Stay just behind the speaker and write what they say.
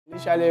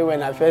Initially,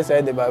 when I first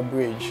heard about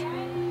Bridge,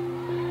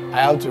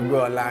 I had to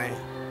go online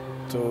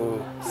to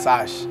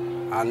search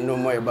and know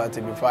more about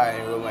it before I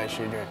enroll my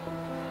children.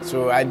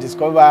 So I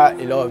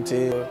discovered a lot of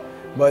things,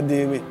 but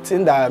the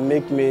thing that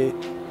made me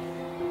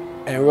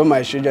enroll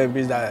my children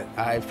is that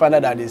I found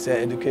out that they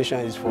said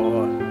education is for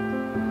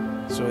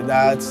all. So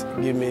that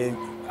gave me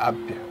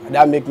happy.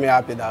 That made me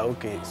happy that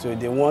okay, so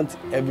they want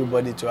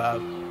everybody to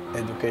have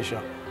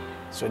education.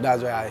 So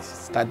that's why I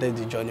started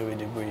the journey with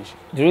the Bridge.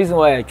 The reason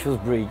why I chose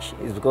Bridge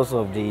is because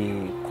of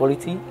the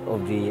quality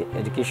of the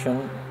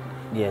education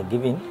they are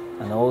giving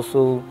and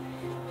also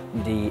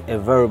the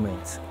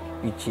environment,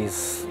 which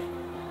is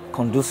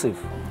conducive.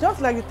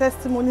 Just like the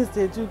testimonies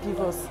they do give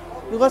us,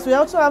 because we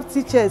also have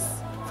teachers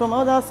from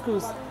other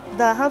schools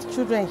that have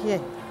children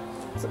here.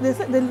 So they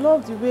say they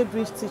love the way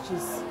Bridge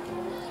teaches.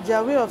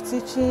 Their way of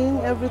teaching,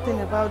 everything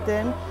about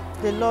them,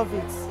 they love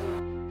it.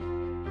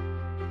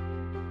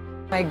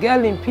 My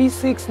girl in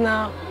P6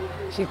 now,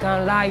 she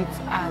can write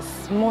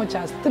as much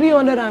as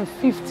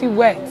 350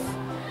 words,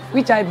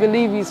 which I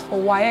believe is for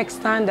YX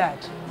standard,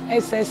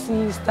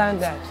 SSC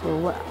standard.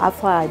 So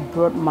after I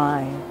brought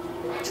my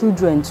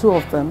children, 2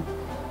 of them,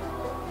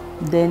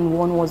 then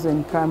one was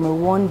in primary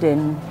 1,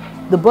 then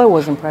the boy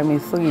was in primary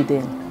 3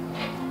 then.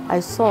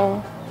 I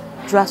saw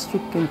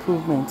drastic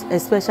improvement,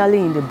 especially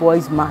in the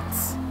boys'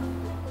 maths.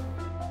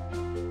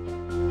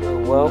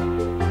 Well,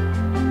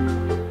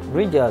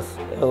 Bridge has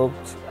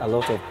helped a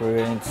lot of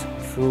parents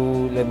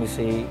through, let me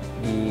say,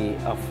 the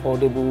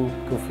affordable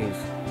school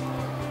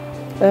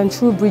fees. And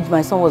through Bridge,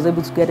 my son was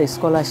able to get a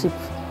scholarship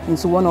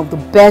into one of the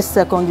best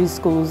secondary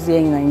schools here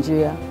in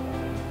Nigeria,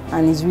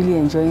 and he's really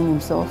enjoying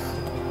himself.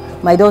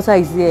 My daughter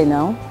is here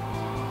now,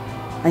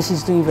 and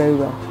she's doing very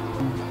well.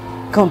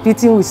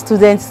 Competing with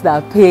students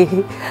that pay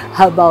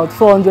about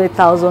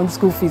 400,000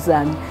 school fees,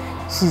 and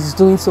she's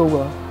doing so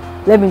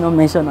well. Let me not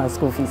mention her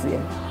school fees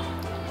here.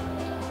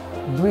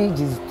 Bridge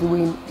is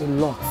doing a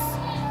lot,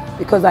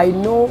 because I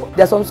know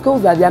there are some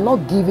schools that they are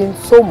not giving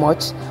so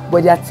much,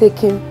 but they are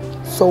taking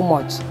so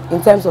much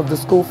in terms of the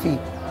school fee.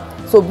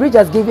 So Bridge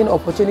has given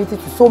opportunity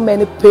to so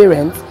many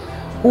parents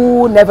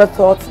who never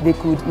thought they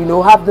could,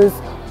 have this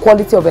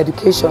quality of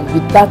education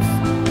with that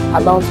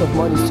amount of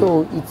money.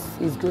 So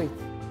it's great.